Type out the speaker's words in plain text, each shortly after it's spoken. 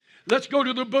Let's go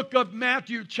to the book of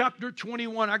Matthew, chapter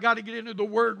 21. I got to get into the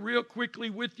Word real quickly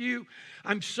with you.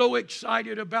 I'm so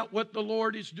excited about what the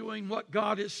Lord is doing, what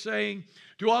God is saying.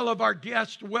 To all of our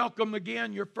guests, welcome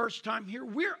again, your first time here.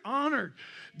 We're honored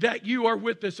that you are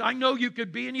with us. I know you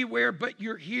could be anywhere, but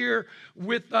you're here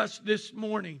with us this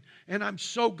morning, and I'm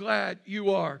so glad you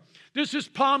are. This is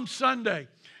Palm Sunday.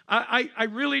 I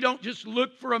really don't just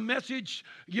look for a message,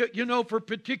 for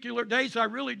particular days. I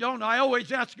really don't. I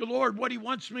always ask the Lord what He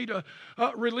wants me to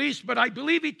release. But I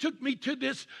believe He took me to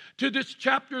this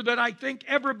chapter that I think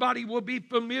everybody will be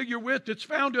familiar with. It's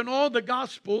found in all the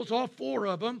Gospels, all four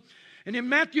of them. And in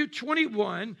Matthew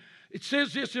 21, it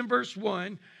says this in verse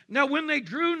 1. Now when they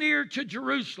drew near to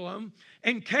Jerusalem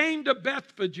and came to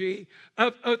Bethphage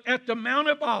at the Mount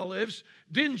of Olives,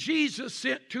 then Jesus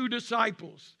sent two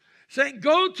disciples, saying,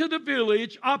 go to the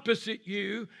village opposite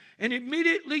you, and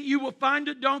immediately you will find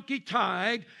a donkey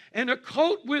tied and a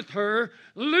colt with her.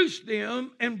 Loose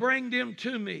them and bring them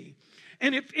to me.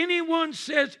 And if anyone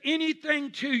says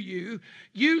anything to you,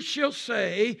 you shall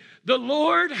say, the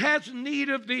Lord has need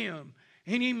of them,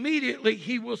 and immediately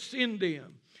He will send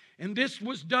them. And this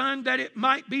was done that it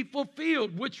might be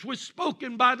fulfilled, which was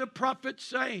spoken by the prophet,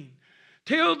 saying,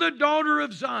 tell the daughter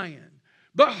of Zion,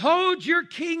 behold, your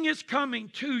king is coming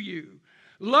to you,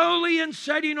 lowly and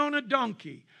sitting on a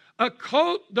donkey, a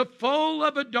colt, the foal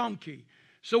of a donkey.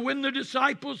 So when the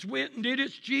disciples went and did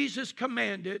as Jesus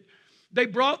commanded, they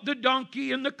brought the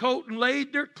donkey and the colt and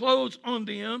laid their clothes on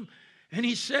them, and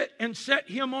He set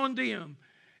him on them.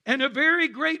 And a very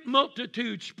great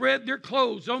multitude spread their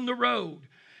clothes on the road,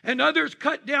 and others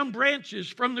cut down branches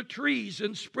from the trees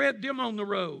and spread them on the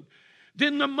road.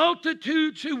 Then the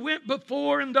multitudes who went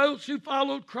before and those who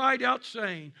followed cried out,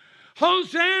 saying,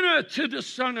 Hosanna to the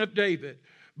Son of David.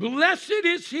 Blessed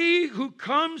is He who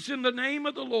comes in the name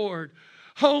of the Lord.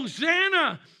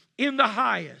 Hosanna in the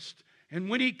highest. And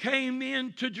when He came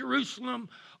into Jerusalem,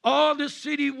 all the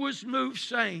city was moved,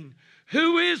 saying,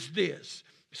 who is this?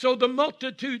 So the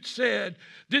multitude said,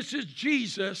 this is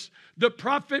Jesus, the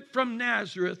prophet from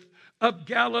Nazareth of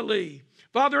Galilee.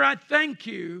 Father, I thank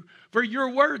You for Your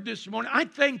word this morning. I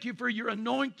thank You for Your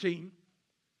anointing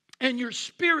and Your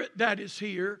Spirit that is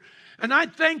here. And I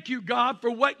thank You, God, for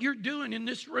what You're doing in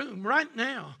this room right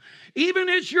now. Even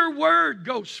as Your word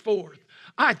goes forth,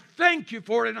 I thank You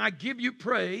for it, and I give You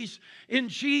praise in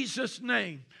Jesus'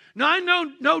 name. Now, I know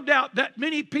no doubt that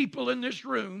many people in this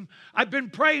room, I've been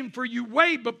praying for you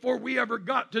way before we ever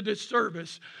got to this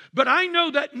service. But I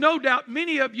know that no doubt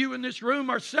many of you in this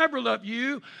room, or several of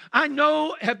you, I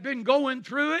know have been going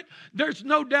through it. There's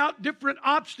no doubt different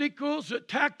obstacles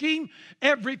attacking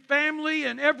every family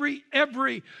and every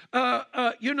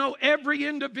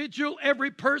individual,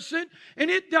 every person. And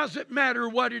it doesn't matter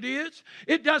what it is.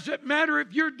 It doesn't matter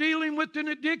if you're dealing with an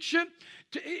addiction.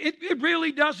 It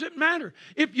really doesn't matter.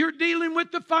 If you're dealing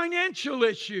with the financial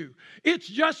issue, it's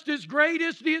just as great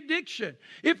as the addiction.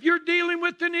 If you're dealing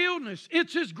with an illness,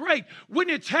 it's as great. When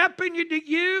it's happening to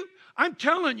you, I'm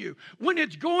telling you, when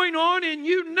it's going on and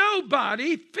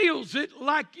nobody feels it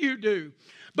like you do.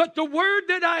 But the word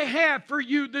that I have for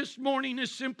you this morning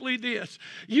is simply this.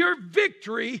 Your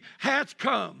victory has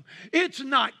come. It's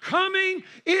not coming,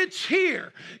 it's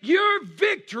here. Your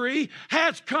victory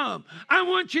has come. I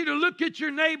want you to look at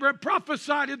your neighbor and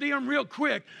prophesy to them real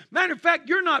quick. Matter of fact,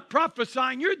 you're not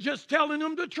prophesying, you're just telling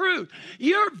them the truth.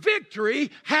 Your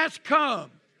victory has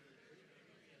come.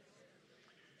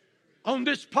 On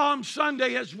this Palm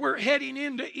Sunday, as we're heading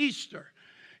into Easter,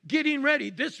 getting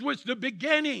ready, this was the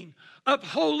beginning of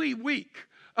Holy Week,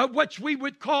 of what we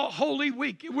would call Holy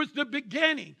Week. It was the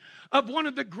beginning of one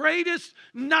of the greatest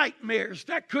nightmares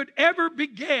that could ever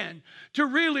begin to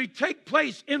really take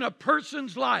place in a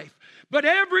person's life. But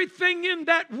everything in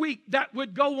that week that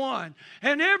would go on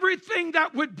and everything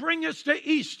that would bring us to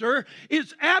Easter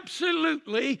is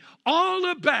absolutely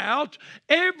all about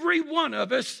every one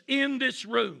of us in this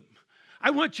room.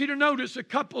 I want you to notice a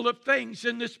couple of things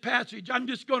in this passage. I'm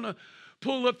just going to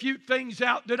pull a few things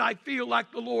out that I feel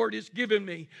like the Lord has given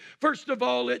me. First of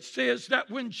all, it says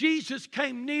that when Jesus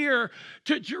came near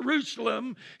to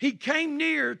Jerusalem, He came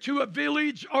near to a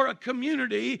village or a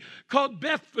community called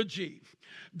Bethphage.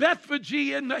 Bethphage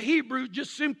in the Hebrew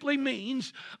just simply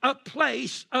means a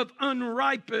place of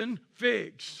unripened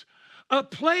figs. A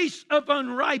place of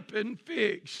unripened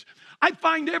figs. I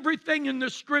find everything in the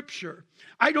Scripture.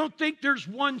 I don't think there's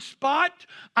one spot.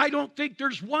 I don't think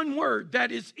there's one word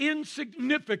that is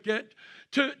insignificant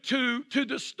to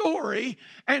the story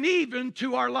and even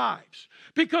to our lives.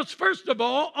 Because first of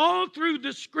all through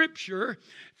the Scripture,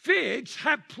 figs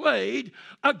have played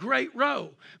a great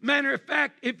role. Matter of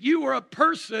fact, if you were a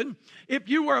person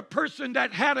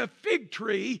that had a fig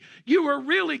tree, you were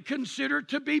really considered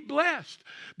to be blessed,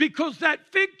 because that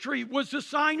fig tree was a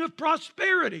sign of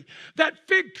prosperity. That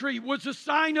fig tree was a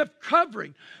sign of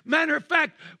covering. Matter of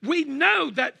fact, we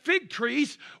know that fig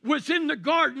trees was in the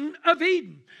Garden of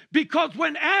Eden, because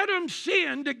when Adam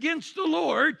sinned against the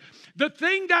Lord, the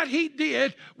thing that he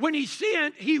did when he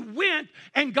sinned, he went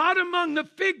and got among the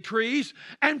fig trees,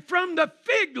 and from the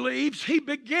fig leaves he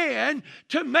began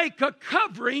to make a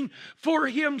covering for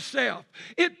himself.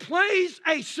 It plays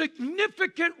a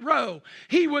significant role.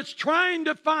 He was trying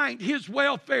to find his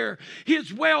welfare,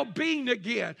 his well-being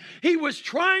again. He was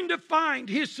trying to find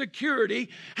his security,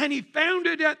 and he found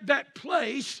it at that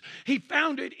place. He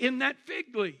found it in that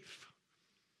fig leaf.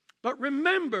 But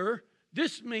remember,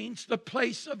 this means the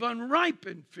place of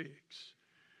unripened figs.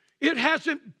 It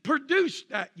hasn't produced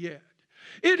that yet.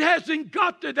 It hasn't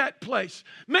got to that place.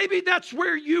 Maybe that's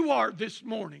where you are this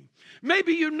morning.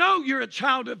 Maybe you know you're a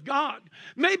child of God.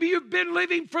 Maybe you've been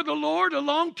living for the Lord a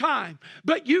long time,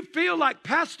 but you feel like,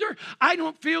 Pastor, I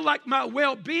don't feel like my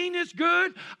well-being is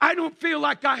good. I don't feel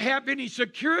like I have any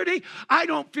security. I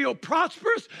don't feel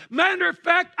prosperous. Matter of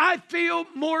fact, I feel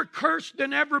more cursed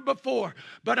than ever before.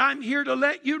 But I'm here to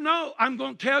let you know, I'm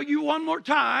going to tell you one more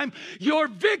time, your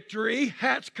victory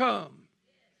has come.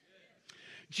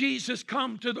 Jesus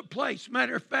come to the place.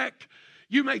 Matter of fact,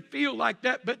 you may feel like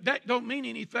that, but that don't mean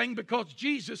anything, because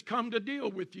Jesus come to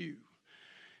deal with you.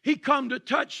 He come to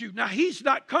touch you. Now, he's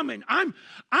not coming. I'm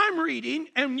reading,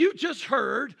 and you just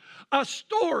heard a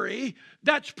story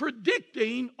that's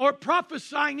predicting or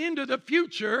prophesying into the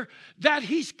future that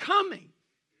he's coming.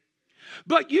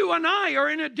 But you and I are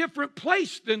in a different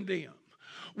place than them.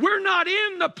 We're not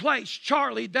in the place,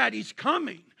 Charlie, that he's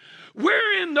coming.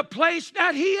 We're in the place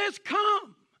that he has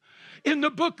come. In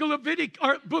the book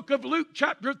of Luke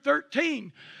chapter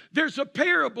 13, there's a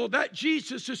parable that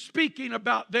Jesus is speaking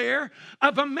about there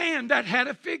of a man that had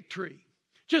a fig tree.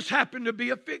 Just happened to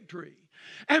be a fig tree.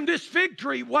 And this fig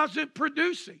tree wasn't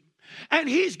producing. And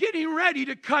he's getting ready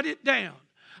to cut it down.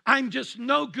 I'm just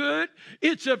no good.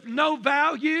 It's of no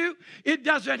value. It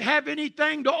doesn't have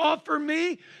anything to offer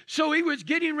me. So he was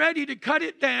getting ready to cut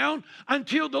it down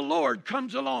until the Lord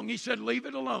comes along. He said, leave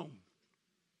it alone.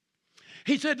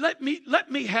 He said, let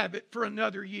me have it for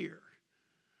another year.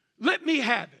 Let me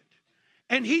have it.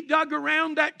 And he dug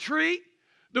around that tree.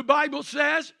 The Bible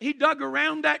says he dug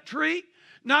around that tree.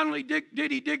 Not only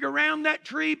did he dig around that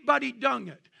tree, but he dung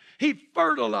it. He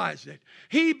fertilized it.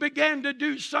 He began to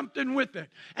do something with it.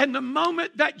 And the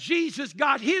moment that Jesus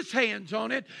got his hands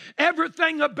on it,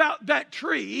 everything about that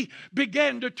tree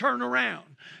began to turn around.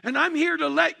 And I'm here to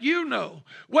let you know,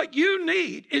 what you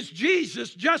need is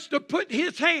Jesus just to put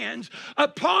his hands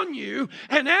upon you,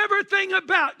 and everything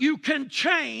about you can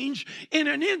change in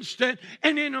an instant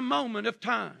and in a moment of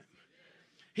time.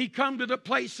 He come to the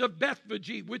place of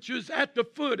Bethphage, which is at the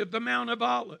foot of the Mount of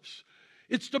Olives.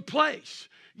 It's the place.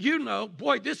 You know,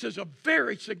 boy, this is a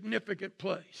very significant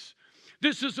place.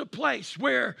 This is a place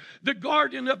where the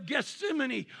Garden of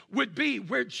Gethsemane would be,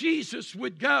 where Jesus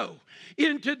would go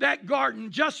into that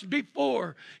garden just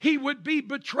before he would be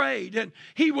betrayed, and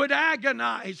he would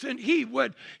agonize, and he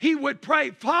would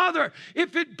pray, Father,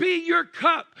 if it be your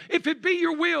cup, if it be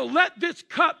your will, let this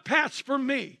cup pass from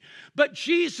me. But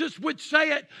Jesus would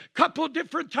say it a couple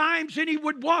different times, and he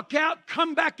would walk out,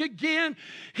 come back again.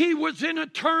 He was in a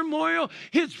turmoil.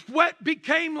 His sweat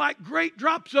became like great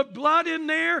drops of blood in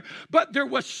there, but there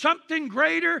was something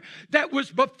greater that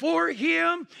was before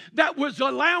him that was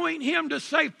allowing him to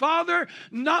say, Father,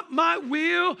 not my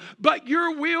will, but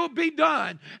your will be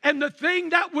done. And the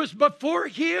thing that was before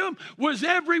him was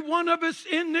every one of us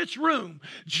in this room.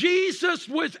 Jesus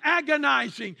was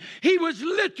agonizing. He was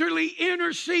literally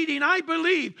interceding. I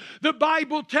believe the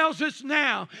Bible tells us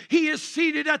now he is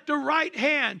seated at the right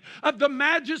hand of the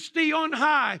Majesty on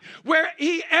high, where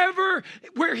he ever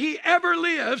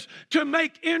lives to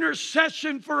make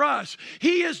intercession for us.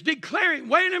 He is declaring,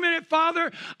 wait a minute,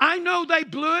 Father, I know they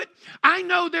blew it. I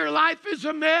know their life is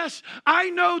a mess. I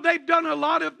know they've done a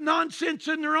lot of nonsense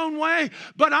in their own way,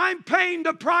 but I'm paying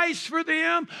the price for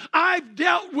them. I've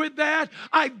dealt with that.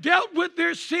 I've dealt with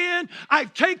their sin.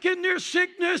 I've taken their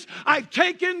sickness. I've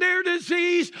taken their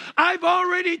disease. I've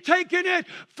already taken it.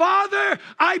 Father,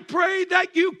 I pray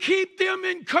that you keep them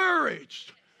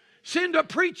encouraged. Send a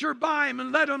preacher by him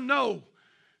and let them know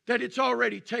that it's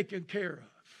already taken care of.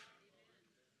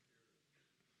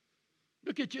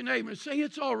 Look at your neighbor and say,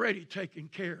 it's already taken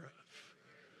care of.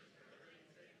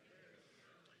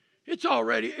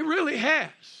 It really has.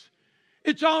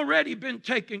 It's already been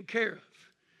taken care of.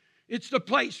 It's the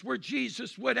place where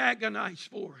Jesus would agonize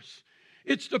for us.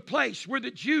 It's the place where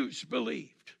the Jews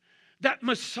believed that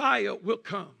Messiah will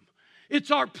come.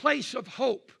 It's our place of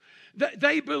hope.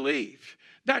 They believe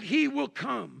that He will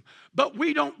come, but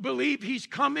we don't believe He's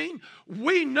coming.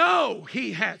 We know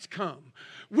He has come.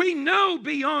 We know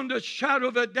beyond a shadow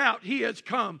of a doubt He has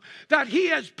come, that He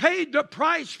has paid the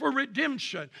price for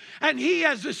redemption, and He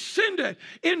has ascended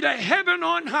into heaven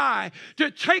on high to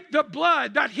take the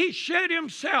blood that He shed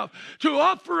Himself to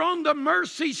offer on the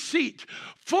mercy seat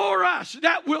for us,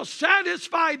 that will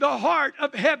satisfy the heart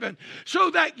of heaven,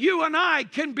 so that you and I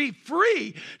can be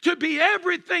free to be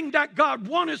everything that God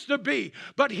wants us to be.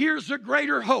 But here's a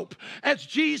greater hope. As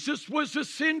Jesus was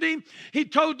ascending, He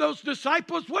told those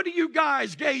disciples, what are you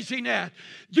guys gazing at?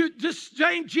 This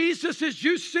same Jesus as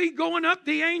you see going up,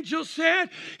 the angel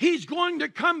said, He's going to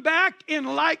come back in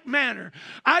like manner.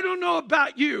 I don't know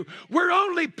about you. We're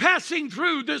only passing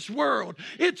through this world.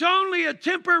 It's only a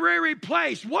temporary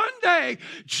place. One day,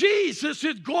 Jesus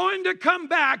is going to come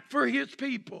back for His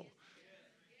people.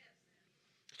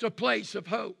 It's a place of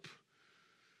hope.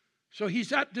 So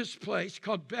He's at this place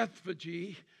called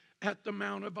Bethphage at the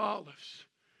Mount of Olives.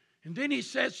 And then He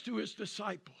says to His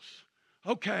disciples,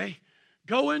 okay,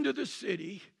 go into the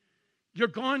city. You're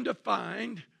going to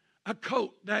find a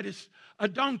coat that is a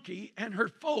donkey and her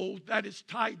foal that is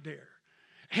tied there.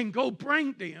 And go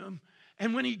bring them.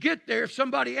 And when you get there, if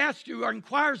somebody asks you or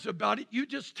inquires about it, you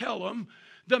just tell them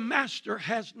the master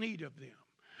has need of them.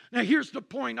 Now here's the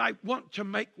point I want to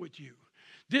make with you.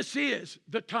 This is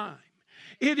the time.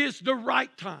 It is the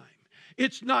right time.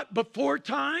 It's not before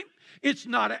time. It's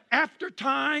not after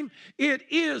time. It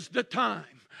is the time.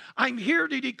 I'm here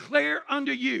to declare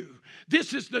unto you,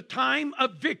 this is the time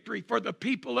of victory for the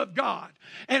people of God.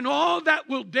 And all that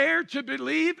will dare to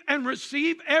believe and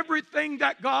receive everything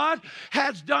that God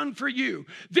has done for you.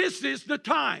 This is the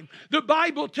time. The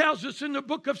Bible tells us in the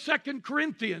book of 2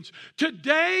 Corinthians,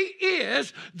 today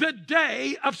is the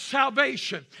day of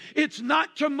salvation. It's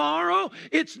not tomorrow.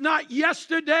 It's not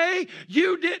yesterday.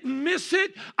 You didn't miss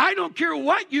it. I don't care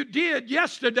what you did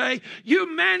yesterday.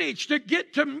 You managed to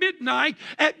get to midnight.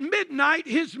 At midnight,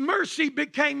 His mercy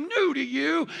became new to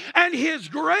you, and His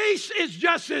grace is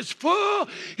just as full.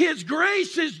 His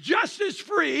grace is just as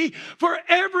free for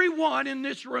everyone in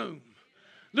this room.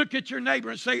 Look at your neighbor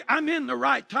and say, I'm in the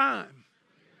right time.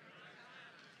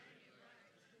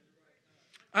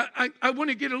 I want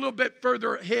to get a little bit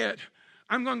further ahead.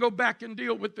 I'm going to go back and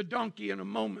deal with the donkey in a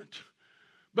moment.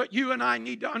 But you and I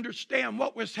need to understand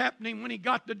what was happening when He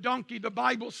got the donkey. The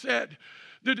Bible said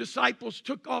the disciples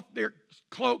took off their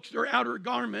cloaks, their outer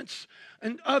garments,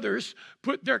 and others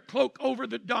put their cloak over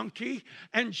the donkey,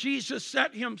 and Jesus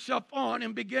sat Himself on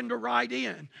and began to ride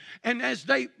in. And as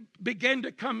they began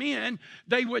to come in,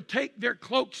 they would take their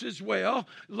cloaks as well,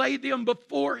 lay them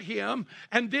before Him,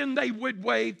 and then they would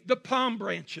wave the palm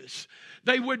branches.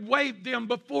 They would wave them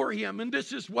before Him, and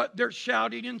this is what they're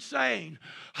shouting and saying.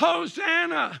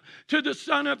 Hosanna to the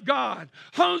Son of God.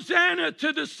 Hosanna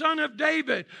to the Son of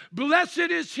David. Blessed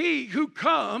is He who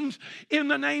comes in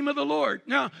the name of the Lord.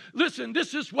 Now, listen,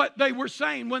 this is what they were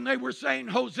saying when they were saying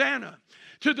Hosanna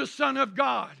to the Son of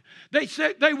God.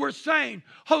 They were saying,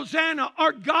 Hosanna,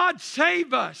 or God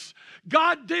save us.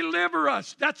 God deliver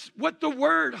us. That's what the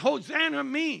word Hosanna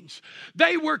means.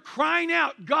 They were crying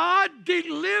out, God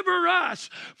deliver us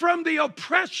from the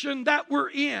oppression that we're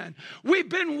in. We've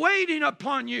been waiting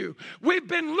upon you. We've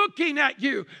been looking at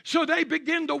you. So they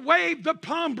begin to wave the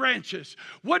palm branches.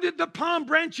 What did the palm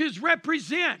branches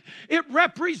represent? It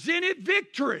represented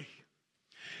victory.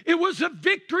 It was a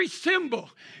victory symbol.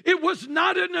 It was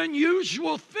not an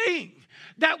unusual thing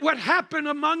that would happen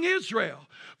among Israel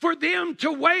for them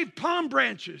to wave palm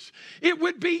branches. It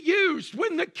would be used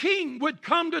when the king would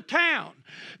come to town.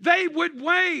 They would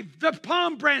wave the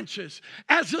palm branches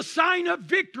as a sign of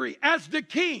victory, as the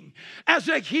king, as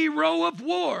a hero of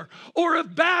war or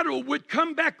of battle would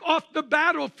come back off the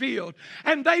battlefield,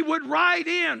 and they would ride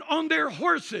in on their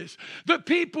horses. The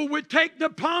people would take the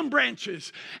palm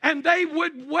branches and they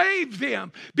would wave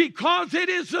them because it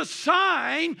is a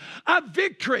sign of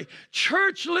victory.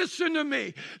 Church, listen to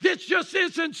me. This just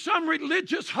isn't some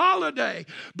religious holiday,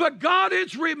 but God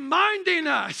is reminding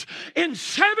us in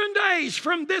 7 days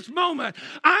from this moment,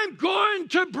 I'm going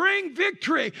to bring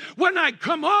victory. When I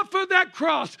come off of that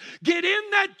cross, get in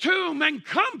that tomb and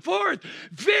come forth,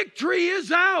 victory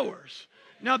is ours.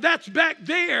 Now that's back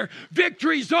there.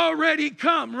 Victory's already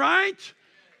come, right?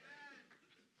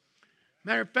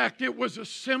 Matter of fact, it was a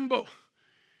symbol.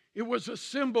 It was a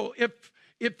symbol.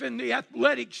 if in the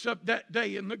athletics of that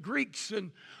day and the Greeks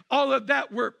and all of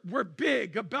that were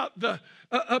big about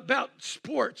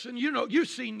sports, and you've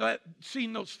seen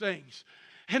those things,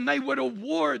 and they would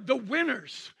award the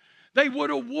winners. They would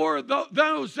award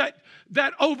those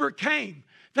that overcame.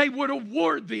 They would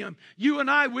award them. You and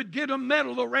I would get a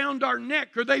medal around our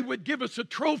neck, or they would give us a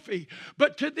trophy.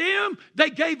 But to them, they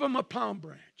gave them a palm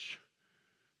branch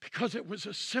because it was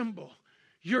a symbol.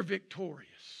 You're victorious.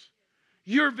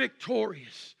 You're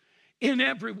victorious in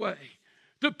every way.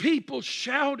 The people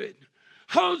shouted,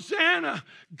 Hosanna!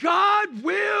 God,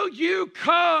 will you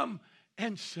come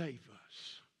and save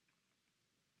us?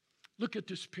 Look at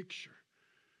this picture.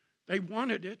 They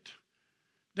wanted it.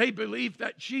 They believed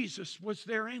that Jesus was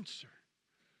their answer.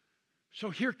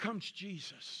 So here comes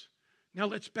Jesus. Now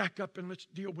let's back up and let's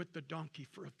deal with the donkey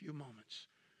for a few moments,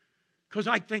 because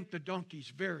I think the donkey's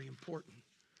very important.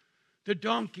 The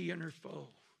donkey and her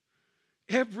foal.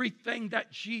 Everything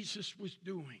that Jesus was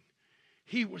doing,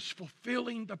 he was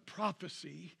fulfilling the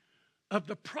prophecy of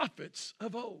the prophets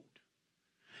of old,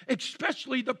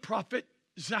 especially the prophet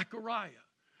Zechariah.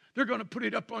 They're going to put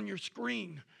it up on your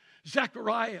screen.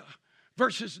 Zechariah,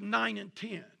 verses 9 and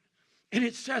 10. And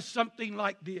it says something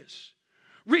like this.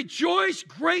 Rejoice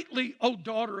greatly, O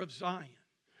daughter of Zion.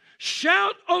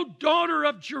 Shout, O daughter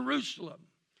of Jerusalem.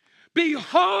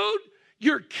 Behold,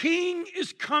 your king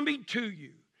is coming to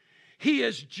you. He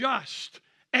is just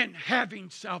and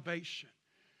having salvation.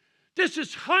 This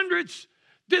is hundreds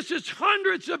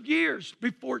of years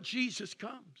before Jesus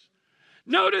comes.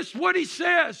 Notice what he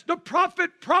says. The prophet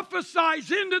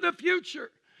prophesies into the future.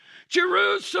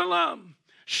 Jerusalem,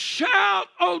 shout,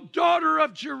 O daughter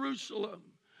of Jerusalem.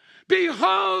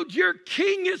 Behold, your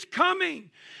king is coming,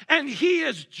 and he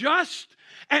is just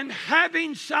and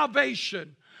having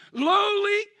salvation,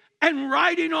 lowly and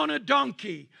riding on a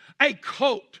donkey, a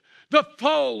colt, the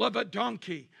foal of a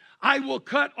donkey. I will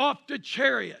cut off the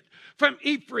chariot from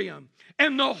Ephraim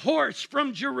and the horse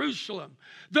from Jerusalem.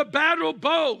 The battle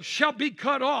bow shall be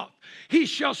cut off. He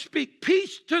shall speak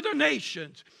peace to the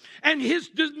nations, and his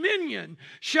dominion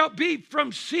shall be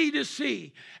from sea to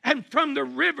sea, and from the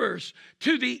rivers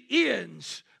to the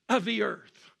ends of the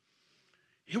earth.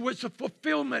 It was a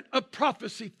fulfillment of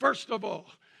prophecy, first of all,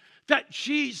 that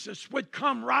Jesus would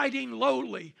come riding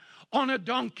lowly on a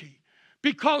donkey,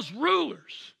 because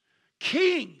rulers,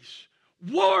 kings,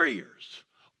 warriors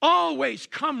always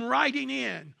come riding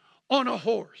in on a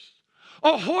horse.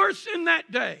 A horse in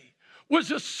that day was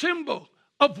a symbol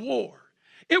of war.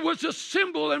 It was a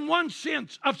symbol in one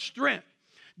sense of strength.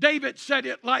 David said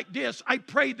it like this. I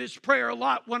pray this prayer a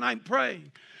lot when I'm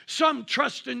praying. Some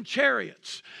trust in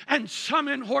chariots and some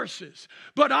in horses,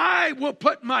 but I will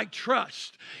put my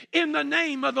trust in the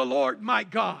name of the Lord my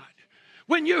God.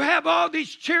 When you have all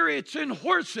these chariots and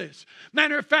horses,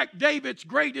 matter of fact, David's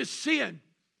greatest sin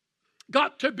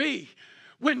got to be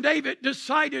when David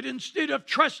decided, instead of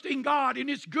trusting God in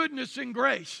his goodness and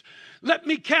grace, let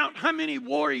me count how many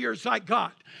warriors I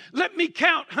got. Let me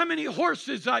count how many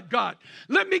horses I've got.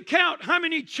 Let me count how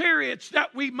many chariots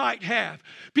that we might have.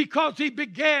 Because he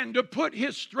began to put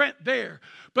his strength there.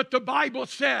 But the Bible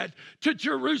said to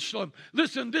Jerusalem,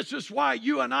 listen, this is why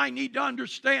you and I need to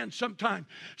understand sometimes.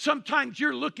 Sometimes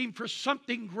you're looking for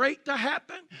something great to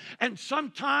happen, and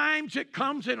sometimes it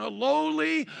comes in a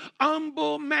lowly,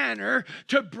 humble manner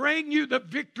to bring you the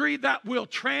victory that will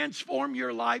transform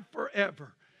your life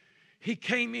forever. He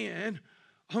came in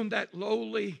on that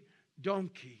lowly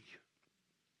donkey.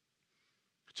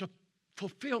 It's a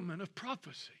fulfillment of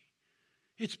prophecy.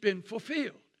 It's been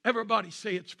fulfilled. Everybody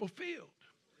say it's fulfilled.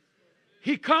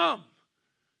 He come.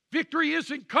 Victory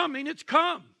isn't coming, it's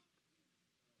come.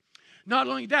 Not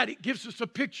only that, it gives us a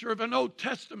picture of an Old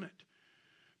Testament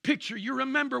picture. You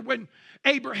remember when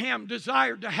Abraham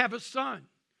desired to have a son,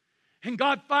 and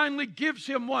God finally gives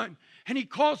him one, and he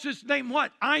calls his name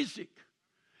what? Isaac.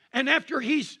 And after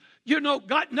he's,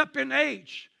 gotten up in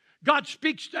age, God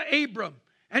speaks to Abram,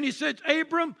 and he says,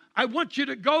 Abram, I want you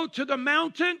to go to the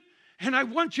mountain, and I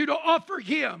want you to offer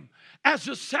him as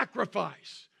a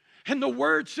sacrifice. And the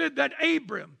word said that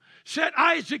Abram set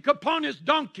Isaac upon his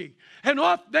donkey, and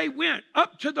off they went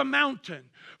up to the mountain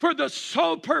for the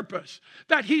sole purpose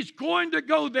that he's going to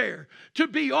go there to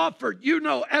be offered,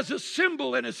 as a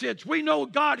symbol in a sense. We know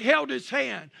God held his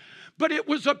hand, but it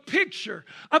was a picture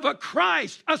of a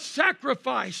Christ, a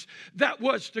sacrifice that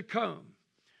was to come.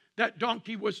 That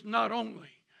donkey was not only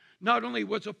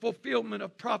was a fulfillment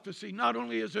of prophecy, not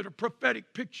only is it a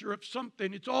prophetic picture of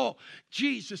something, it's all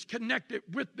Jesus connected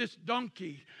with this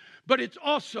donkey, but it's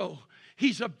also,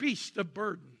 he's a beast of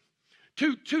burden.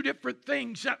 Two different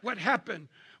things that would happen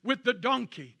with the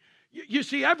donkey. You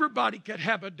see, everybody could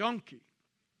have a donkey.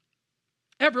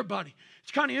 Everybody.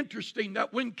 It's kind of interesting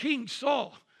that when King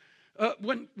Saul,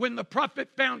 when the prophet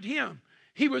found him,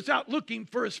 he was out looking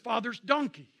for his father's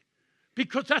donkey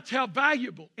because that's how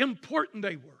valuable, important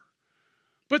they were.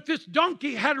 But this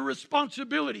donkey had a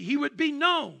responsibility. He would be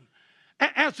known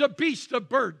as a beast of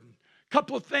burden. A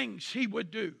couple of things he would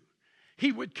do.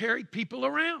 He would carry people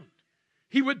around.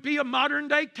 He would be a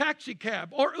modern-day taxi cab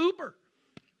or Uber.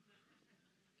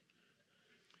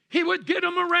 He would get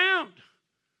them around.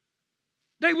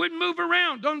 They would move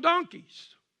around on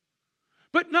donkeys.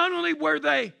 But not only were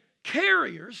they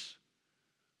carriers,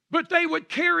 but they would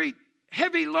carry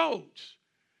heavy loads.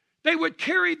 They would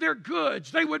carry their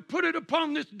goods. They would put it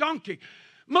upon this donkey.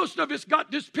 Most of us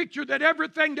got this picture that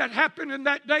everything that happened in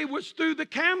that day was through the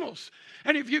camels.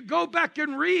 And if you go back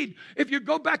and read, if you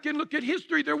go back and look at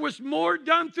history, there was more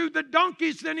done through the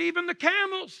donkeys than even the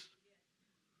camels.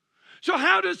 So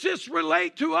how does this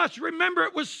relate to us? Remember,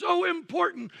 it was so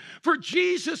important for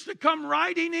Jesus to come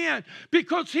riding in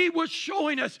because he was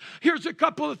showing us. Here's a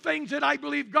couple of things that I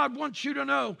believe God wants you to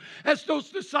know. As those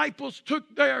disciples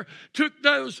took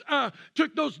those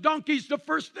donkeys, the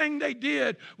first thing they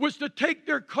did was to take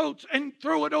their coats and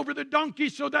throw it over the donkey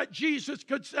so that Jesus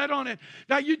could sit on it.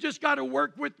 Now, you just got to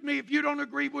work with me. If you don't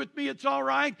agree with me, it's all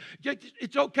right.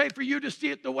 It's okay for you to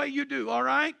see it the way you do, all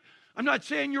right? I'm not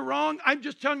saying you're wrong. I'm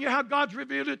just telling you how God's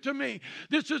revealed it to me.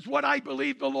 This is what I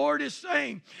believe the Lord is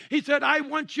saying. He said, I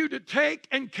want you to take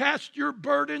and cast your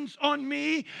burdens on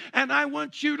me, and I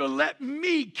want you to let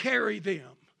me carry them.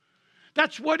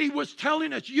 That's what he was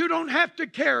telling us. You don't have to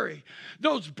carry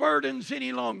those burdens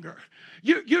any longer.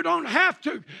 You don't have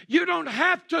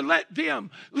to let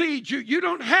them lead you. You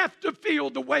don't have to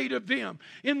feel the weight of them.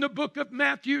 In the book of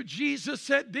Matthew, Jesus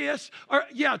said this,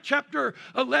 chapter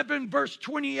 11, verse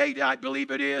 28, I believe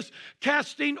it is,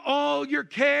 casting all your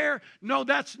care. No,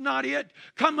 that's not it.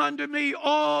 Come unto me,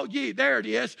 all ye. There it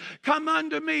is. Come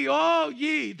unto me, all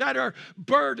ye that are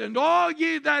burdened, all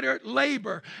ye that are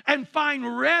labor, and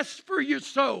find rest for your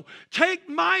soul. Take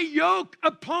my yoke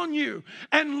upon you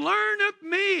and learn of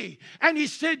me. And he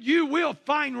said, you will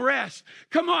find rest.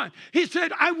 Come on. He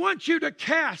said, I want you to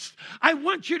cast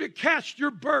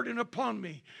your burden upon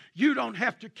me. You don't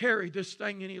have to carry this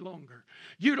thing any longer.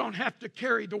 You don't have to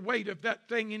carry the weight of that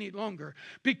thing any longer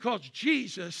because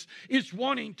Jesus is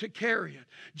wanting to carry it.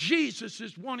 Jesus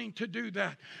is wanting to do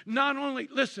that. Not only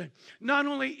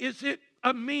is it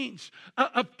a means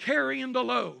of carrying the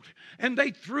load, and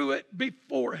they threw it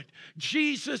before it.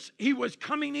 Jesus, he was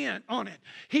coming in on it.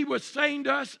 He was saying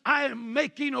to us, I am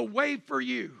making a way for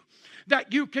you,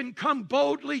 that you can come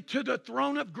boldly to the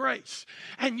throne of grace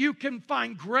and you can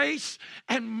find grace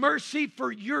and mercy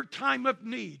for your time of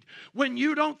need. When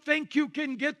you don't think you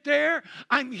can get there,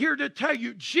 I'm here to tell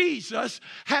you Jesus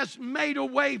has made a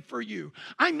way for you.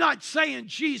 I'm not saying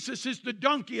Jesus is the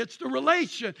donkey. It's the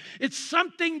relation. It's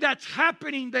something that's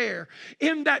happening there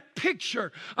in that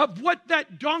picture of what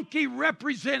that donkey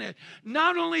represented.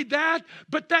 Not only that,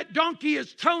 but that donkey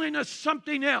is telling us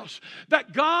something else,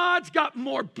 that God's got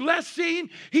more blessing.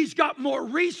 He's got more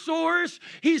resource.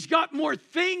 He's got more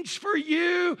things for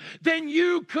you than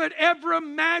you could ever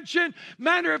imagine.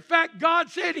 Matter of fact, God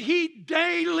said he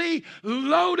daily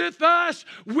loadeth us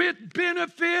with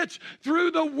benefits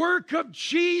through the work of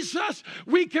Jesus.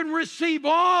 We can receive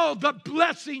all the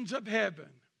blessings of heaven.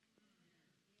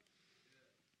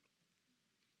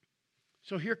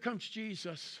 So here comes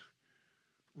Jesus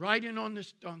riding on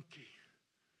this donkey,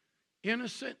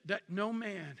 innocent that no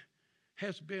man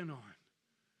has been on.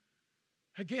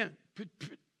 Again,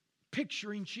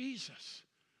 picturing Jesus,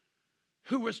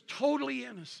 who was totally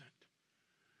innocent,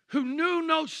 who knew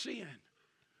no sin,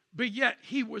 but yet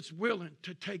he was willing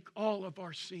to take all of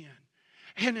our sin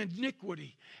and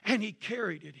iniquity, and he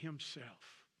carried it himself.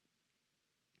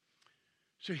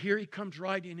 So here he comes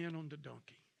riding in on the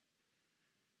donkey.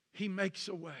 He makes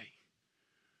a way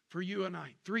for you and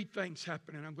I. Three things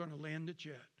happen, and I'm going to land the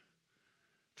jet.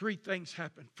 Three things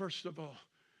happen. First of all,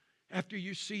 after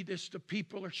you see this, the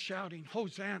people are shouting,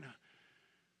 Hosanna.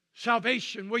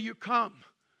 Salvation, will you come?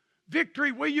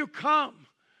 Victory, will you come?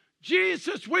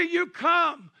 Jesus, will you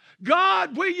come?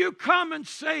 God, will you come and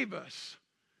save us?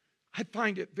 I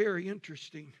find it very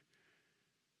interesting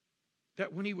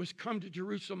that when he was come to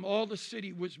Jerusalem, all the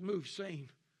city was moved, saying,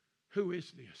 who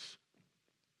is this?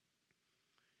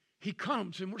 He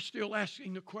comes, and we're still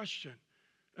asking the question,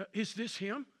 is this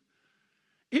him?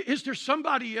 Is there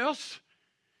somebody else?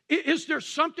 Is there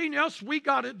something else we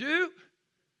got to do?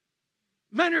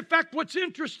 Matter of fact, what's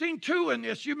interesting too in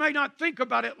this, you may not think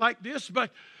about it like this,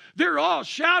 but they're all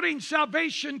shouting,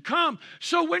 salvation come.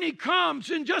 So when he comes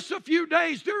in just a few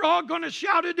days, they're all going to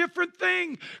shout a different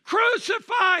thing.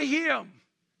 Crucify him.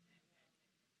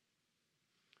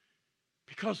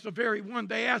 Because the very one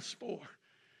they asked for,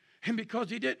 and because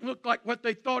he didn't look like what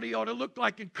they thought he ought to look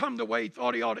like and come the way he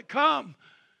thought he ought to come.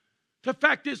 The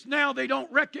fact is now they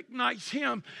don't recognize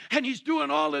him, and he's doing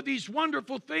all of these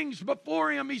wonderful things before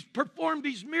him. He's performed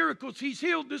these miracles. He's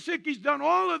healed the sick. He's done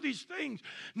all of these things.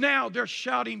 Now they're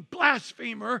shouting,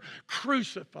 blasphemer,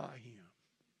 crucify him.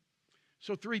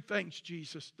 So 3 things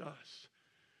Jesus does.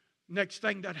 Next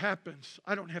thing that happens,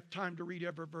 I don't have time to read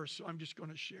every verse, so I'm just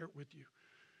going to share it with you.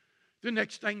 The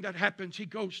next thing that happens, he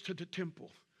goes to the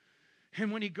temple.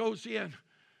 And when he goes in,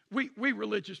 we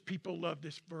religious people love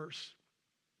this verse.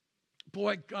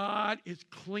 Boy, God is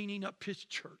cleaning up his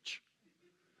church.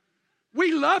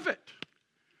 We love it.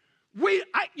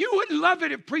 You would love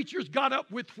it if preachers got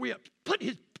up with whips. Put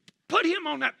him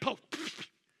on that post.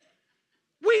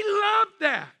 We love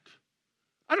that.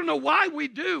 I don't know why we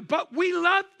do, but we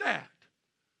love that.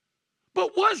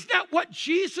 But was that what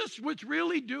Jesus was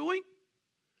really doing?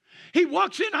 He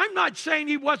walks in. I'm not saying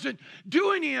he wasn't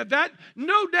doing any of that.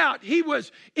 No doubt he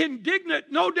was indignant.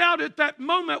 No doubt at that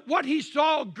moment what he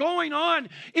saw going on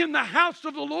in the house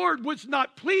of the Lord was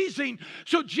not pleasing.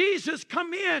 So Jesus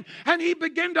come in and he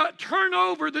began to turn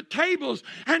over the tables,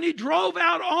 and he drove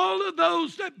out all of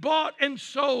those that bought and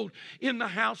sold in the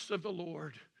house of the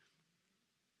Lord.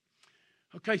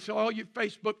 Okay, so all you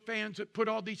Facebook fans that put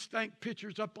all these stank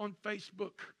pictures up on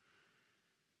Facebook,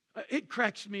 it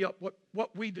cracks me up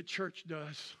what we, the church,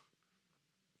 does.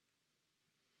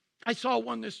 I saw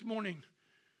one this morning.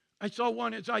 I saw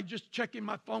one as I just checking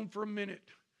my phone for a minute.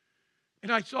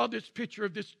 And I saw this picture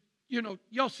of this,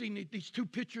 y'all seen these 2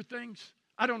 picture things?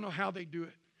 I don't know how they do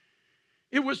it.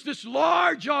 It was this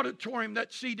large auditorium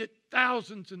that seated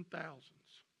thousands and thousands.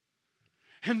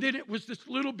 And then it was this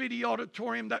little bitty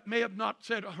auditorium that may have not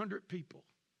said 100 people.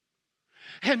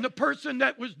 And the person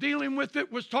that was dealing with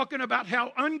it was talking about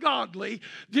how ungodly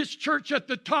this church at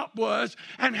the top was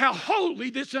and how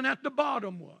holy this one at the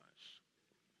bottom was.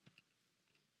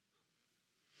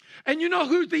 And you know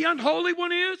who the unholy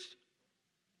one is?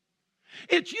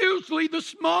 It's usually the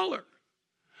smaller.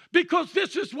 Because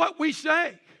this is what we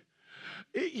say.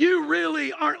 You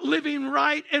really aren't living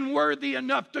right and worthy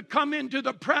enough to come into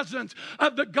the presence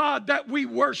of the God that we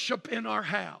worship in our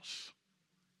house.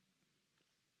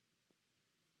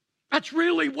 That's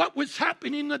really what was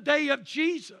happening the day of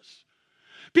Jesus.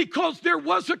 Because there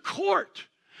was a court.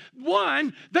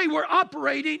 One, they were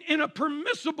operating in a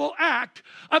permissible act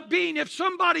of being, if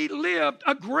somebody lived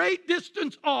a great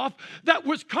distance off that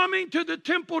was coming to the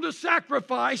temple to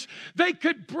sacrifice, they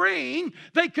could bring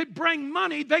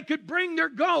money, they could bring their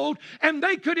gold, and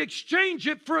they could exchange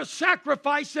it for a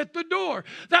sacrifice at the door.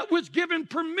 That was given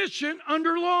permission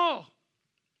under law.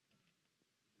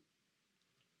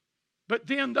 But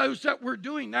then those that were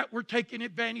doing that were taking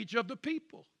advantage of the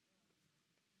people.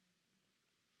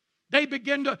 They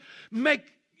began to make,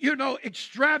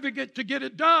 extravagant to get a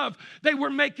dove. They were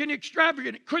making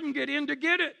extravagant. Couldn't get in to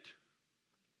get it.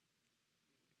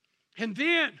 And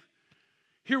then,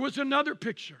 here was another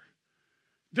picture.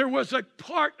 There was a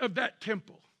part of that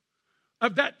temple,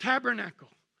 of that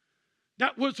tabernacle,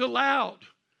 that was allowed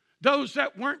those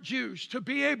that weren't Jews to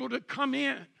be able to come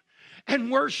in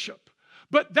and worship.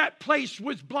 But that place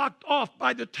was blocked off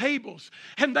by the tables.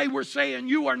 And they were saying,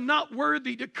 you are not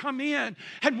worthy to come in.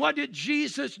 And what did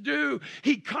Jesus do?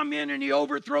 He come in and he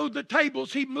overthrew the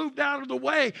tables. He moved out of the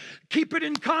way. Keep it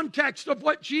in context of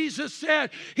what Jesus said.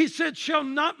 He said, shall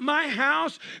not my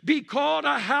house be called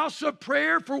a house of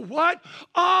prayer for what?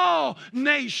 All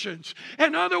nations.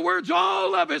 In other words,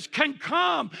 all of us can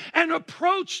come and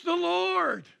approach the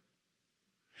Lord.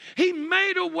 He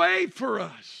made a way for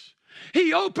us.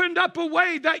 He opened up a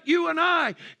way that you and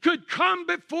I could come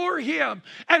before Him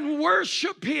and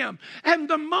worship Him. And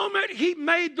the moment He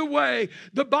made the way,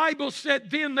 the Bible said,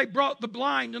 then they brought the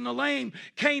blind and the lame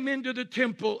came into the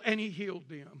temple and He healed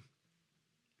them.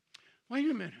 Wait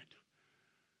a minute.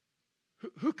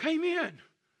 Who came in?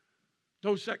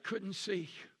 Those that couldn't see.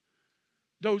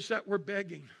 Those that were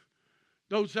begging.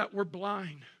 Those that were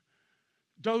blind.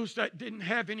 Those that didn't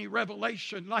have any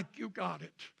revelation like you got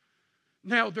it.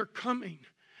 Now they're coming.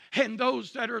 And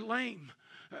those that are lame,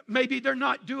 maybe they're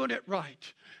not doing it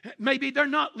right. Maybe they're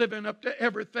not living up to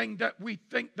everything that we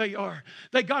think they are.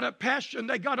 They got a passion,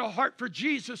 they got a heart for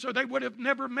Jesus, or they would have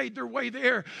never made their way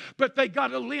there. But they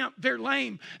got a limp, they're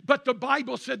lame. But the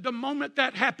Bible said the moment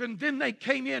that happened, then they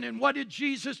came in. And what did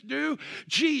Jesus do?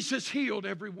 Jesus healed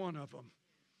every one of them.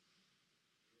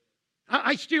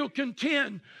 I still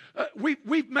contend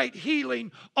we've made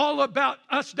healing all about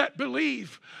us that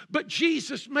believe. But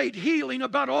Jesus made healing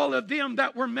about all of them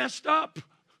that were messed up.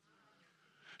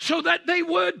 So that they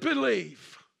would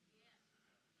believe.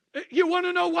 You want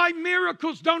to know why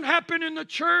miracles don't happen in the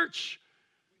church?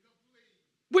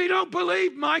 We don't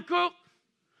believe, Michael.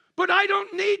 But I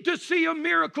don't need to see a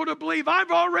miracle to believe. I've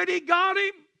already got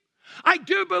Him. I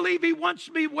do believe He wants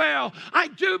me well. I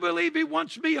do believe He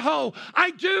wants me whole.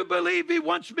 I do believe He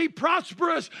wants me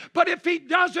prosperous. But if He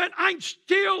doesn't, I'm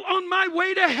still on my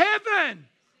way to heaven.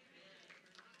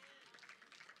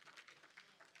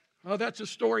 Oh, that's a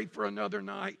story for another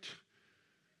night.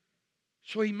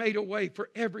 So He made a way for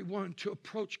everyone to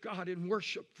approach God and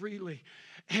worship freely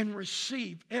and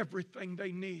receive everything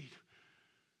they need.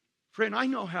 Friend, I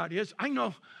know how it is. I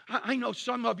know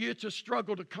some of you, it's a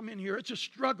struggle to come in here. It's a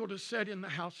struggle to sit in the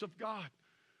house of God.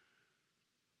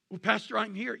 Well, Pastor,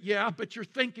 I'm here. Yeah, but you're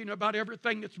thinking about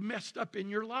everything that's messed up in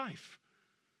your life.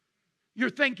 You're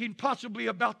thinking possibly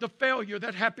about the failure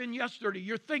that happened yesterday.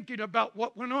 You're thinking about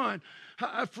what went on.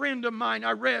 A friend of mine,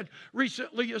 I read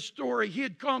recently a story. He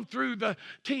had gone through the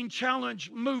Teen Challenge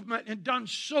movement and done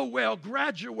so well,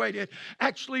 graduated,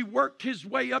 actually worked his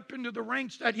way up into the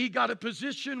ranks that he got a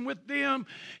position with them.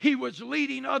 He was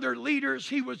leading other leaders.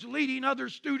 He was leading other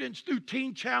students through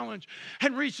Teen Challenge.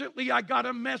 And recently I got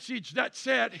a message that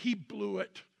said he blew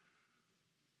it.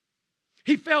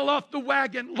 He fell off the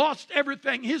wagon, lost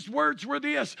everything. His words were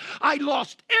this: I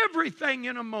lost everything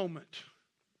in a moment.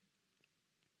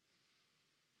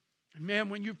 And man,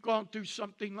 when you've gone through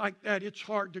something like that, it's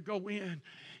hard to go in,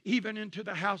 even into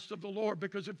the house of the Lord,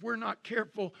 because if we're not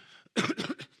careful,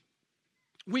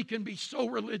 we can be so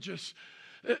religious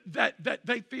that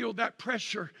they feel that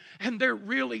pressure and they're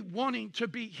really wanting to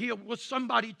be healed. Will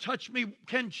somebody touch me?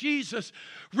 Can Jesus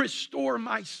restore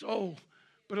my soul?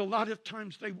 But a lot of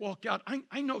times they walk out.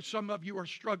 I know some of you are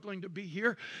struggling to be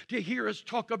here, to hear us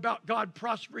talk about God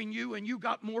prospering you and you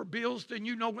got more bills than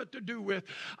you know what to do with.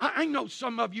 I know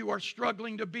some of you are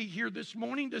struggling to be here this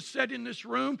morning, to sit in this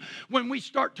room when we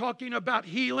start talking about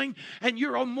healing and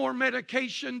you're on more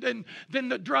medication than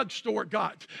the drugstore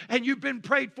got. And you've been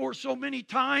prayed for so many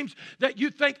times that you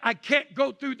think, I can't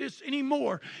go through this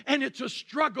anymore. And it's a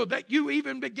struggle that you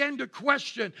even begin to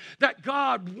question that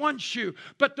God wants you.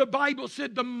 But the Bible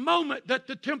said the moment that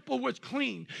the temple was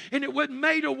clean and it was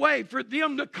made a way for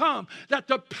them to come, that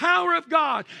the power of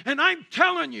God, and I'm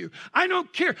telling you, I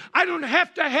don't care. I don't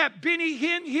have to have Benny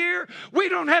Hinn here. We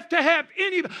don't have to have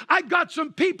any. I've got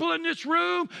some people in this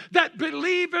room that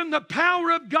believe in the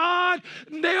power of God.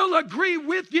 They'll agree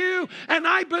with you, and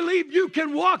I believe you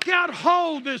can walk out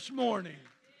whole this morning.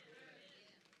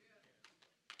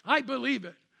 I believe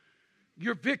it.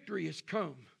 Your victory has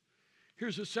come.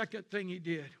 Here's the second thing he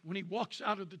did. When he walks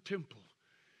out of the temple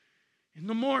in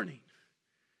the morning,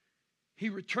 he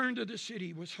returned to the city.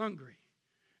 He was hungry.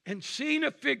 And seeing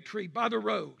a fig tree by the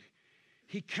road,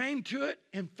 he came to it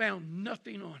and found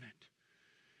nothing on it.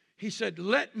 He said,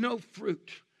 let no fruit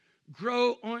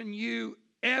grow on you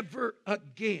ever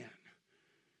again.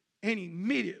 And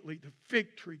immediately the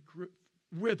fig tree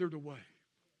withered away.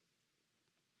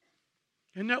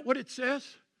 Isn't that what it says?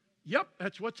 Yep,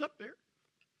 that's what's up there.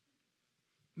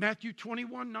 Matthew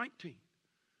 21:19.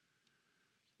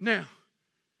 Now,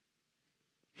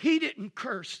 he didn't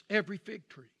curse every fig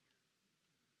tree.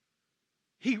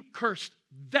 He cursed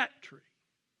that tree.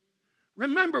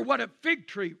 Remember what a fig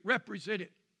tree represented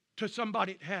to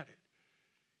somebody that had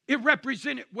it. It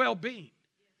represented well-being.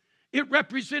 It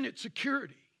represented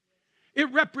security.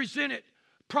 It represented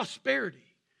prosperity.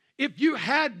 If you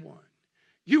had one,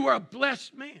 you were a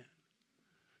blessed man.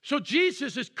 So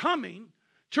Jesus is coming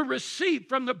to receive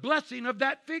from the blessing of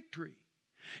that fig tree.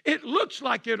 It looks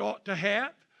like it ought to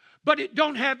have, but it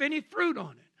don't have any fruit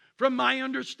on it. From my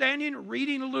understanding,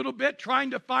 reading a little bit, trying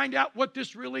to find out what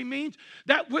this really means,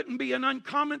 that wouldn't be an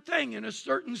uncommon thing in a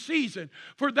certain season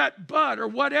for that bud or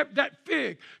whatever, that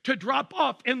fig, to drop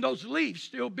off and those leaves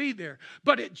still be there.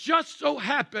 But it just so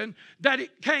happened that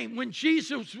it came when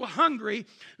Jesus was hungry,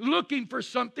 looking for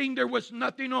something, there was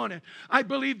nothing on it. I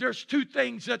believe there's two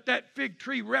things that fig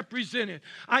tree represented.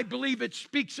 I believe it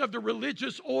speaks of the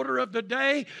religious order of the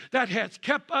day that has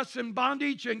kept us in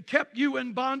bondage and kept you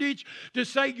in bondage, to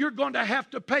say you're going to have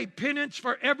to pay penance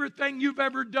for everything you've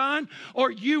ever done,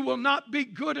 or you will not be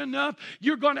good enough.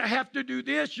 You're going to have to do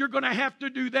this. You're going to have to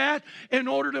do that in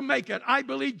order to make it. I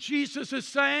believe Jesus is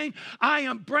saying, I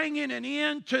am bringing an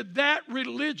end to that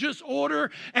religious order,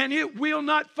 and it will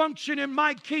not function in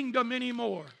my kingdom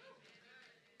anymore.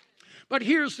 But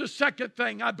here's the second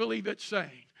thing I believe it's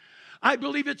saying. I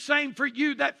believe it's saying for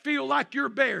you that feel like you're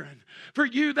barren, for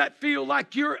you that feel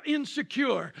like you're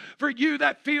insecure, for you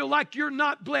that feel like you're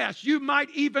not blessed, you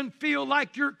might even feel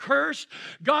like you're cursed.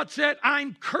 God said,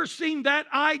 I'm cursing that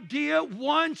idea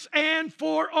once and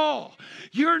for all.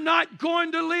 You're not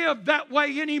going to live that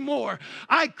way anymore.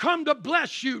 I come to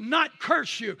bless you, not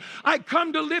curse you. I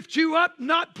come to lift you up,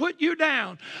 not put you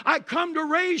down. I come to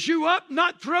raise you up,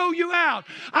 not throw you out.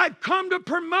 I've come to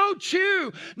promote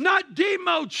you, not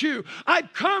demote you.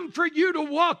 I've come for you to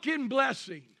walk in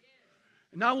blessing.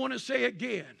 And I want to say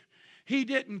again, he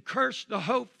didn't curse the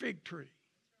whole fig tree.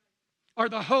 Or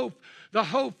the whole fig,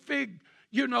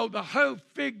 the whole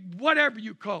fig, whatever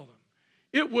you call them.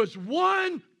 It was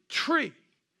one tree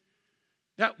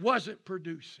that wasn't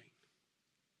producing.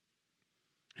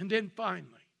 And then finally,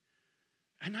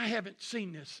 and I haven't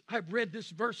seen this, I've read this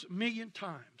verse a million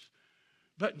times,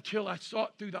 but until I saw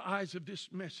it through the eyes of this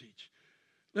message.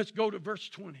 Let's go to verse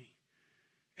 20.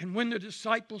 And when the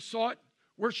disciples saw it,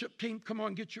 worship team, come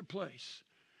on, get your place.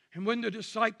 And when the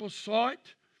disciples saw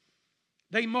it,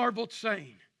 they marveled,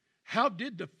 saying, how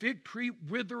did the fig tree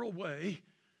wither away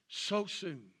so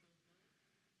soon?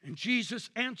 And Jesus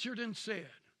answered and said,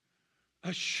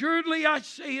 assuredly I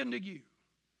say unto you,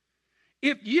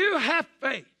 if you have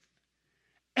faith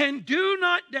and do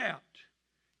not doubt,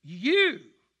 you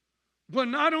will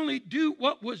not only do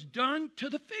what was done to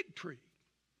the fig tree,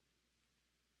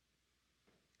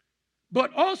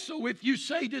 but also if you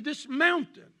say to this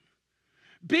mountain,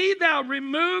 be thou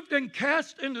removed and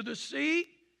cast into the sea,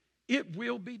 it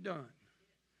will be done.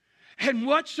 And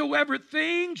whatsoever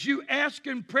things you ask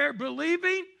in prayer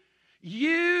believing,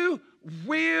 you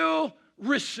will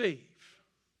receive.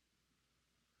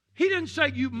 He didn't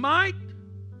say you might.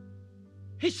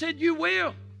 He said you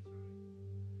will.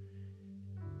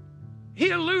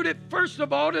 He alluded first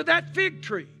of all to that fig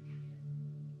tree.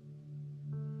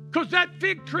 Because that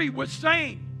fig tree was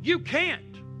saying, you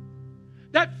can't.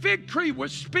 That fig tree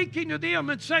was speaking to them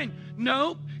and saying,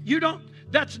 no, you don't.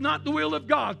 That's not the will of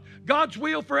God. God's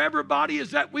will for everybody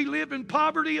is that we live in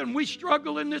poverty and we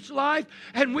struggle in this life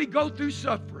and we go through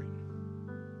suffering.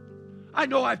 I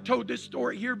know I've told this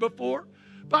story here before,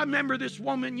 but I remember this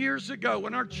woman years ago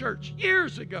in our church,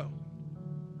 years ago,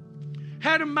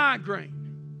 had a migraine.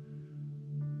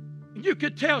 And you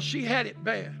could tell she had it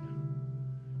bad.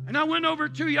 And I went over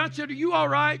to you. I said, are you all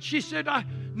right? She said,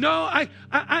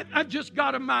 I've just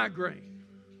got a migraine.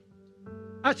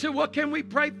 I said, well, can we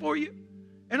pray for you?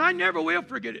 And I never will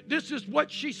forget it. This is what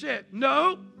she said.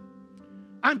 No,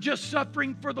 I'm just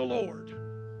suffering for the Lord.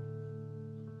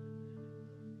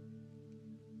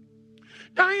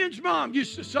 Diane's mom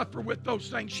used to suffer with those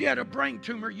things. She had a brain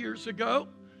tumor years ago.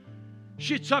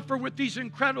 She'd suffer with these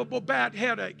incredible bad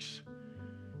headaches.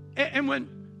 And when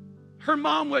her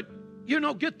mom would,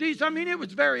 get these, it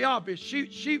was very obvious.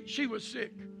 She was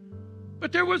sick.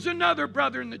 But there was another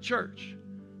brother in the church.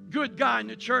 Good guy in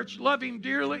the church. Love him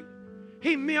dearly.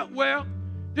 He meant well.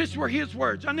 These were his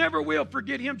words. I never will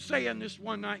forget him saying this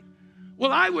one night.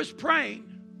 Well, I was praying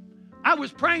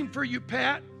for you,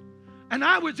 Pat. And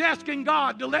I was asking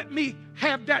God to let me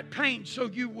have that pain so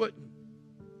you wouldn't.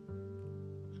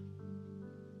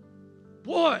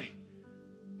 Boy,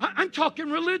 I'm talking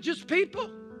religious people.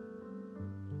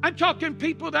 I'm talking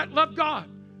people that love God.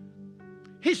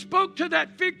 He spoke to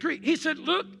that fig tree. He said,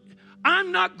 look,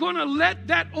 I'm not going to let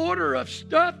that order of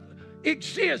stuff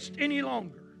exist any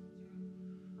longer.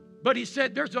 But he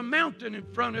said, there's a mountain in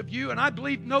front of you. And I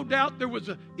believe, no doubt, there was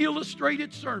an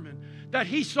illustrated sermon that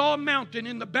he saw a mountain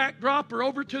in the backdrop or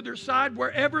over to their side,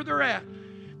 wherever they're at.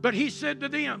 But he said to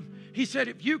them, he said,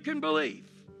 if you can believe,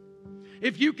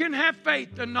 if you can have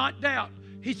faith and not doubt,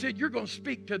 he said, you're going to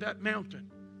speak to that mountain.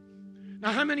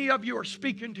 Now, how many of you are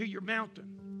speaking to your mountain?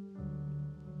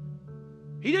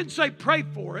 He didn't say pray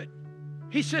for it.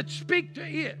 He said speak to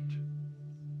it.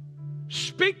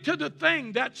 Speak to the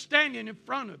thing that's standing in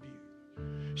front of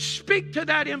you. Speak to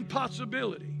that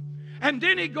impossibility. And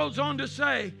then he goes on to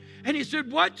say, and he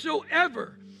said,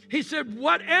 whatsoever. He said,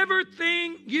 whatever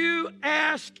thing you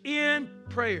ask in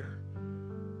prayer.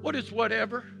 What is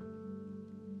whatever?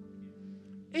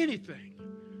 Anything.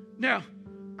 Now,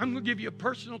 I'm going to give you a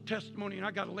personal testimony, and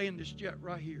I got to land this jet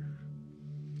right here.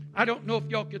 I don't know if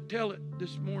y'all could tell it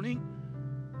this morning,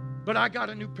 but I got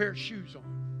a new pair of shoes on.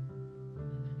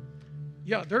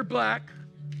 Yeah, they're black.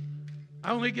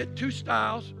 I only get 2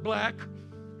 styles, black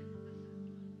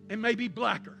and maybe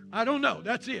blacker. I don't know.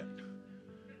 That's it.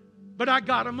 But I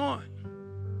got them on.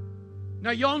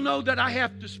 Now, y'all know that I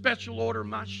have to special order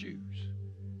my shoes.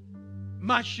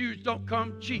 My shoes don't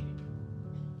come cheap.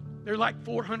 They're like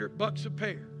 $400 a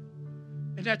pair.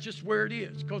 And that's just where it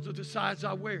is because of the size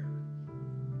I wear.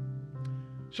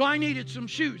 So I needed some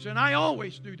shoes, and I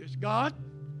always do this. God,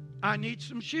 I need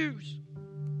some shoes.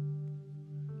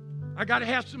 I got to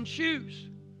have some shoes.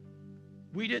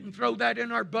 We didn't throw that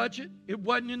in our budget. It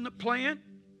wasn't in the plan.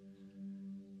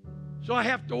 So I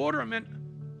have to order them, and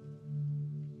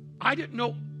I didn't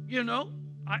know,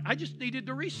 I just needed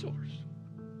the resource.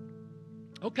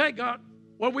 Okay, God,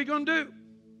 what are we going to do?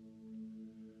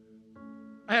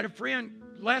 I had a friend,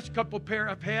 last couple pair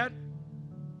I've had,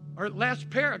 or last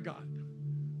pair I got.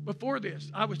 Before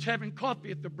this, I was having coffee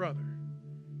at the brother.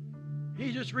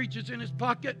 He just reaches in his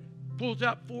pocket, pulls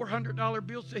out $400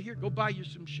 bills, say, here, go buy you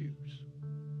some shoes.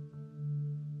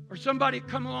 Or somebody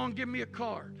come along, give me a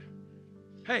card.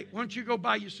 Hey, why don't you go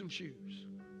buy you some shoes?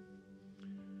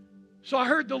 So I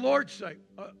heard the Lord say,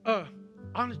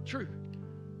 honest truth,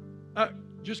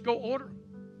 just go order them.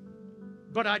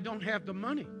 But I don't have the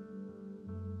money.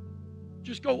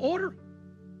 Just go order them.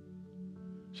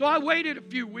 So I waited a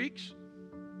few weeks.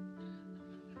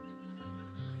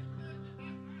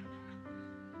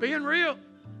 Being real,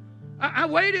 I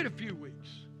waited a few weeks.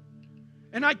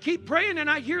 And I keep praying, and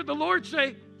I hear the Lord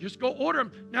say, just go order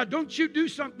them. Now, don't you do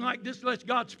something like this unless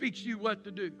God speaks to you what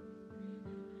to do.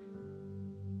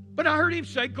 But I heard him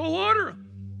say, go order them.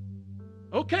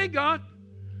 Okay, God.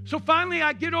 So finally,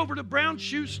 I get over to Brown's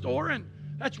shoe store, and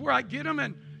that's where I get them,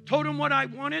 and told them what I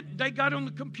wanted. They got on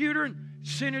the computer and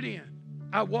sent it in.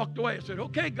 I walked away. I said,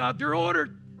 okay, God, they're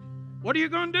ordered. What are you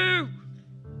going to do?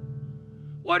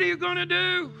 What are you going to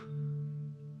do?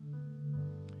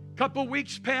 A couple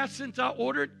weeks passed since I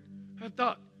ordered. I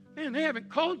thought, man, they haven't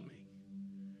called me.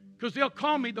 Because they'll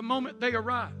call me the moment they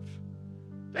arrive.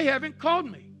 They haven't called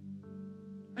me.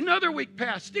 Another week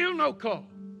passed, still no call.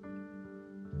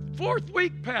 Fourth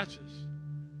week passes,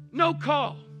 no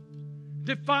call.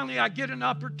 Then finally I get an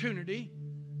opportunity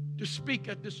to speak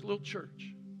at this little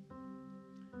church.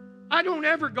 I don't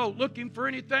ever go looking for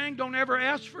anything, don't ever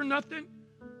ask for nothing.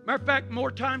 Matter of fact,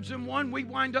 more times than one, we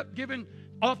wind up giving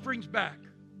offerings back.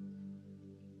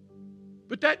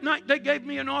 But that night they gave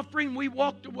me an offering, we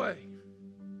walked away.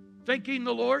 Thanking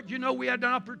the Lord, we had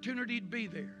an opportunity to be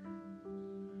there.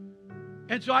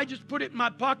 And so I just put it in my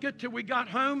pocket till we got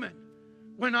home. And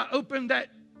when I opened that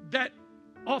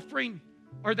offering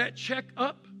or that check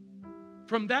up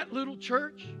from that little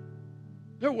church,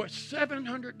 there was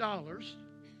 $700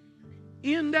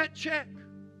 in that check.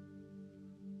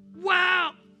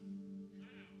 Wow!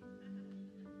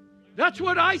 That's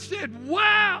what I said.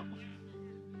 Wow!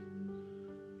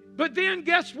 But then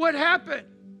guess what happened?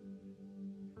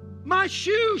 My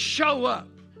shoes show up.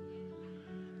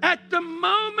 At the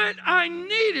moment I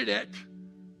needed it.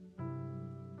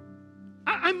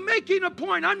 I'm making a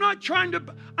point. I'm not trying to,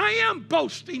 I am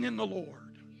boasting in the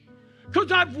Lord.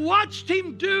 Because I've watched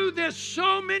him do this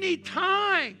so many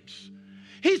times.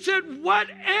 He said,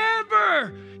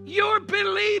 whatever you're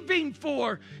believing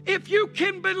for, if you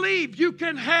can believe, you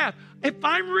can have. If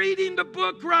I'm reading the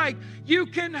book right, you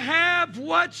can have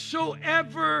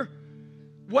whatever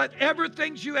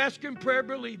things you ask in prayer,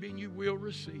 believing, you will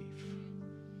receive.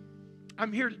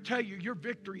 I'm here to tell you, your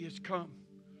victory has come.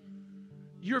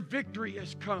 Your victory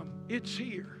has come. It's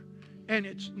here, and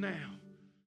it's now.